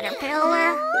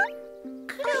caterpillar.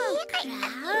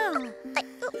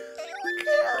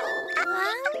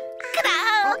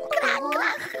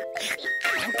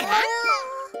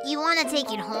 You want to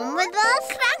take it home with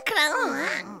us?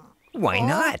 Why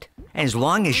not? As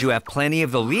long as you have plenty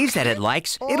of the leaves that it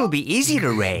likes, it'll be easy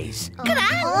to raise.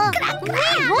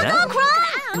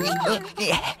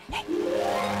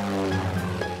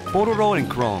 Pororo and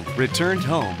Krong returned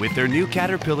home with their new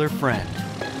caterpillar friend.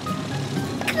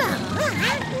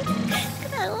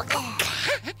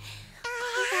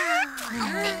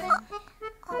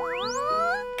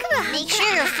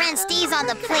 on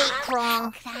the plate,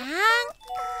 Krong.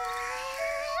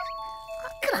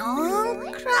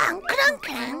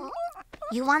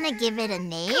 You want to give it a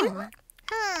name?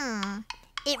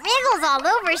 It wriggles all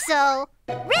over, so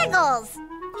wriggles.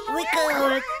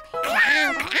 Wiggle.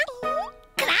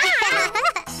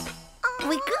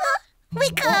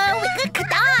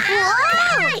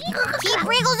 Keep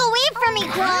Wriggles away from me,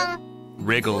 Krong.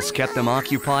 Wriggles kept them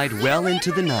occupied well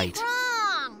into the night.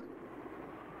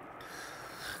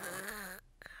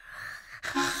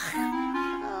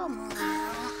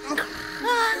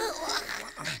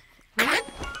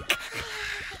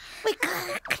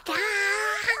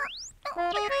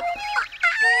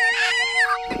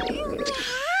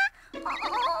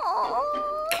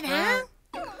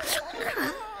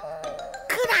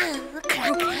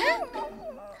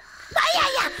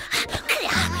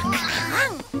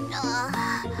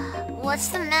 What's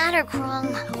the matter, Krong?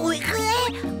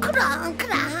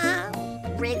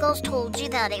 Wriggles told you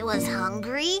that it was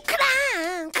hungry?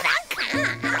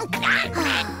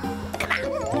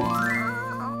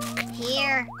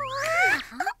 Here.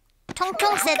 Tong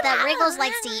Tong said that Wriggles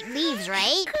likes to eat leaves,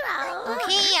 right?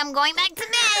 Okay, I'm going back to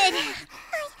bed.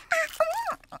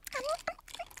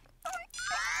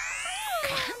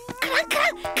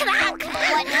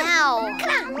 What now?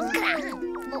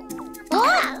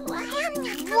 Oh!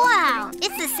 Wow,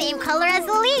 it's the same color as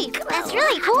the leaf. That's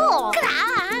really cool.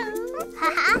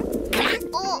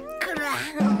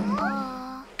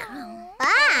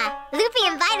 Loopy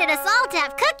invited us all to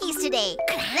have cookies today.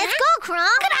 Let's go,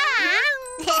 Krong.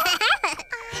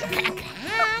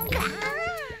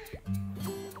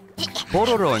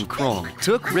 Pororo and Krong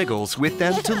took Wriggles with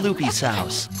them to Loopy's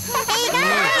house. Hey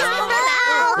guys!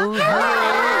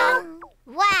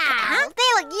 Wow,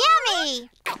 they look yummy.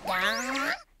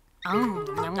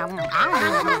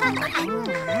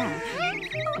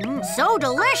 So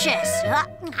delicious.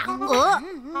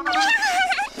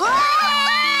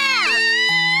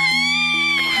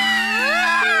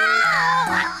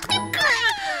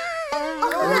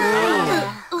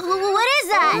 What is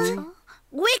that?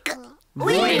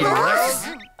 Wiggles?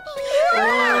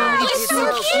 It's so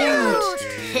cute.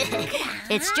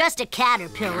 It's just a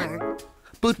caterpillar.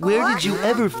 But where did you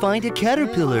ever find a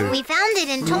caterpillar? We found it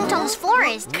in Tong Tong's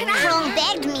forest. Krong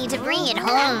begged me to bring it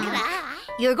home.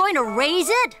 You're going to raise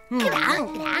it?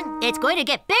 It's going to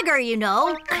get bigger, you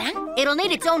know. It'll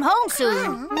need its own home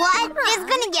soon. What? It's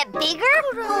going to get bigger?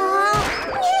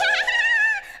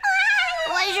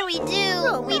 What should we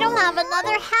do? We don't have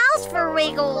another house for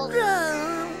Wriggles.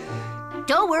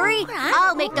 Don't worry,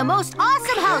 I'll make the most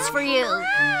awesome house for you.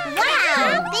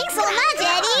 Wow! Thanks so much,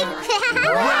 Eddie.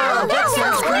 Wow, that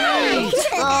sounds great.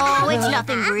 Oh, it's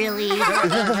nothing really.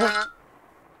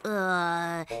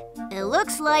 It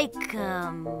looks like,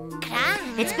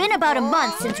 it's been about a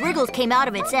month since Wriggles came out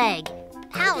of its egg.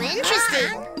 How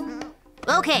interesting.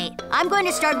 Okay, I'm going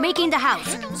to start making the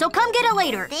house, so come get it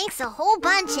later. Thanks a whole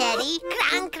bunch, Eddie.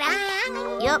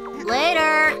 Yep,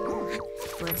 later.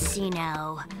 Let's see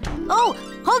now. Oh,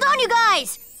 hold on, you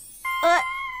guys!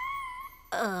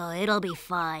 It'll be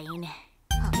fine.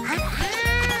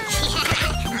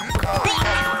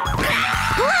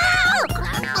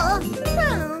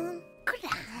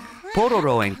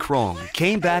 Pororo and Krong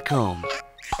came back home,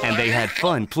 and they had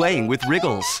fun playing with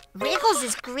Wriggles. Wriggles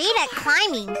is great at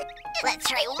climbing. Let's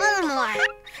try one more.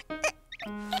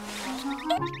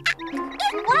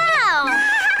 Wow!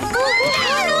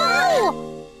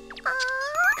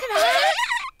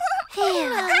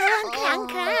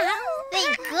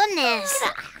 Thank goodness.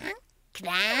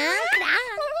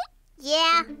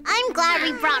 Yeah, I'm glad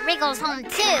we brought Wriggles home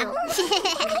too.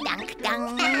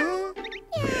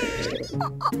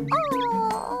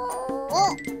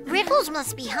 Oh, Wriggles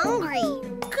must be hungry.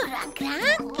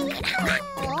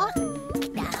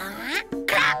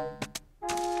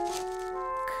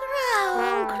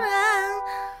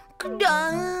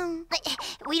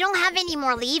 We don't have any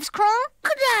more leaves, Krong?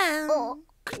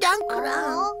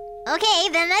 Okay,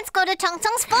 then let's go to Tong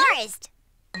Tong's forest.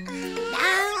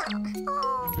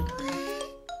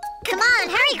 Come on,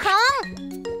 hurry, Krong.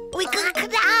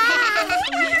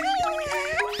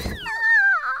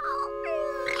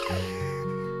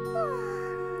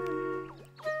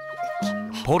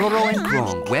 Pororo and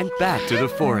Krong went back to the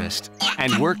forest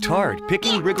and worked hard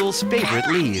picking Wriggles' favorite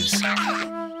leaves.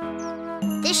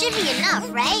 This should be enough,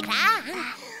 right?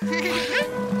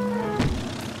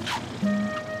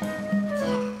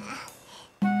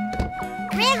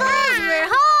 Wriggles, we're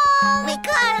home!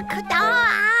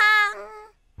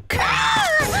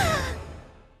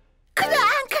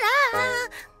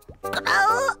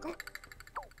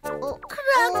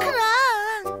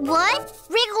 What?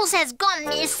 Wriggles has gone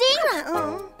missing?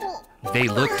 They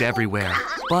looked everywhere,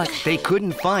 but they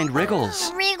couldn't find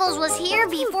Wriggles. Wriggles was here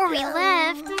before we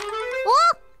left.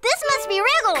 Well, this must be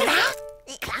Wriggles.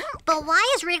 But why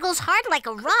is Wriggles hard like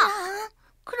a rock?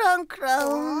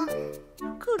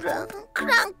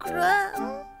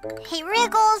 Hey,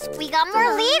 Wriggles, we got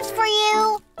more leaves for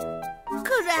you.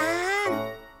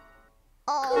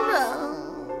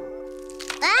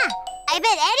 I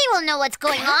bet Eddie will know what's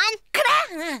going on.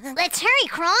 Let's hurry,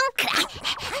 Krong.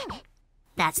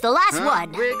 That's the last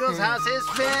one. Wriggles' house is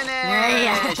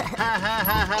finished.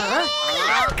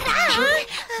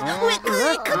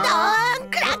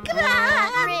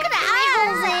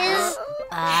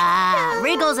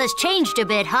 Wriggles has changed a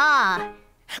bit, huh?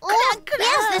 Oh,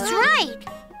 yes, that's right.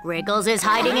 Wriggles is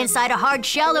hiding inside a hard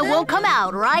shell and won't come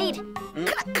out, right?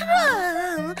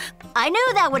 I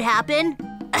knew that would happen.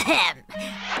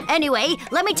 Anyway,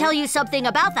 let me tell you something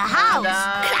about the house.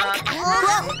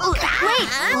 Wait,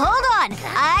 hold on.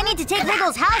 I need to take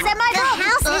Wriggles' house at my The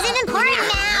house isn't important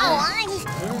now.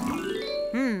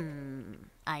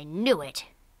 I knew it.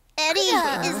 Eddie,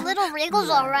 is little Wriggles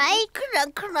all right?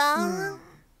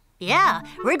 Yeah,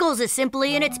 Wriggles is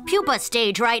simply in its pupa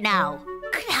stage right now.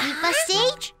 Pupa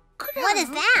stage? What is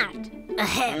that?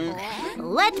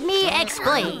 Let me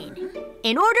explain.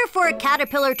 In order for a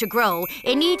caterpillar to grow,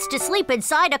 it needs to sleep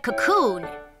inside a cocoon.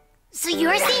 So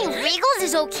you're saying Wriggles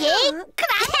is okay?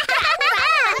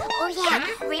 Oh yeah,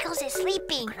 Wriggles is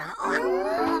sleeping.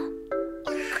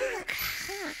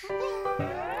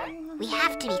 We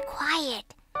have to be quiet.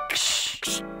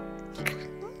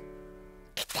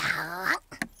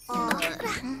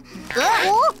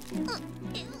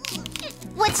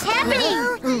 What's happening?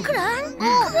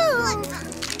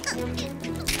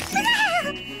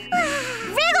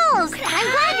 Wriggles! I'm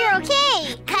glad you're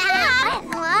okay.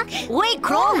 Wait,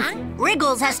 Krong!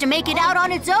 Wriggles has to make it out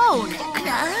on its own.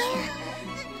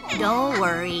 Don't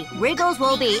worry, Wriggles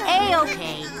will be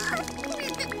A-okay.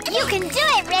 You can do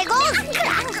it, Wriggles!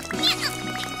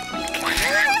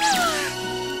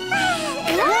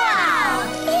 Wow!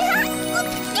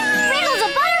 Wriggles a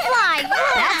butterfly!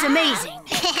 That's amazing.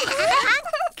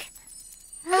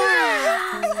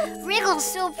 Wriggles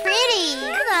so pretty.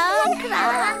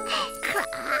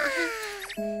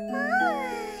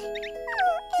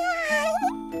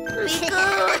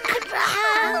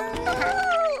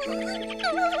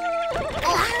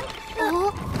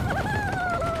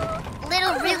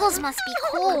 Little Wriggles must be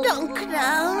cold.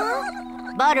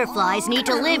 Butterflies need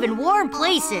to live in warm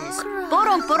places.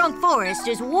 Pororo Forest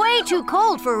is way too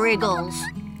cold for Wriggles.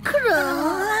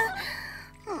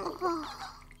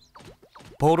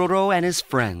 Pororo and his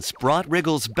friends brought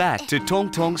Wriggles back to Tong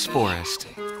Tong's forest.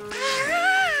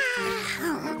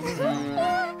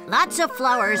 Lots of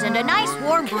flowers and a nice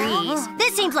warm breeze.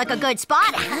 This seems like a good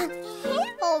spot.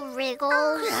 Oh,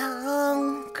 Wriggles.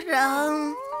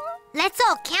 Let's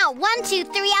all count 1, 2,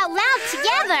 3 out loud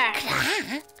together.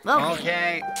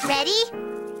 Okay. Ready?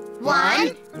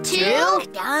 1, 2,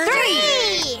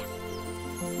 3.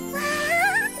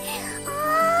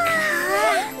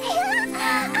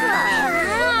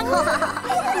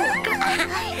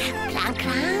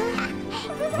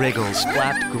 Wriggles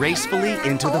flapped gracefully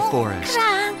into the forest.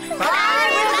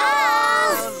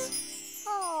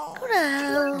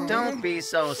 Don't be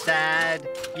so sad.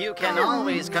 You can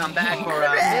always come back for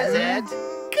a visit.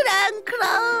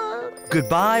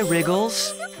 Goodbye,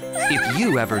 Wriggles. If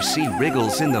you ever see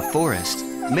Wriggles in the forest,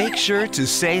 make sure to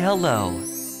say hello.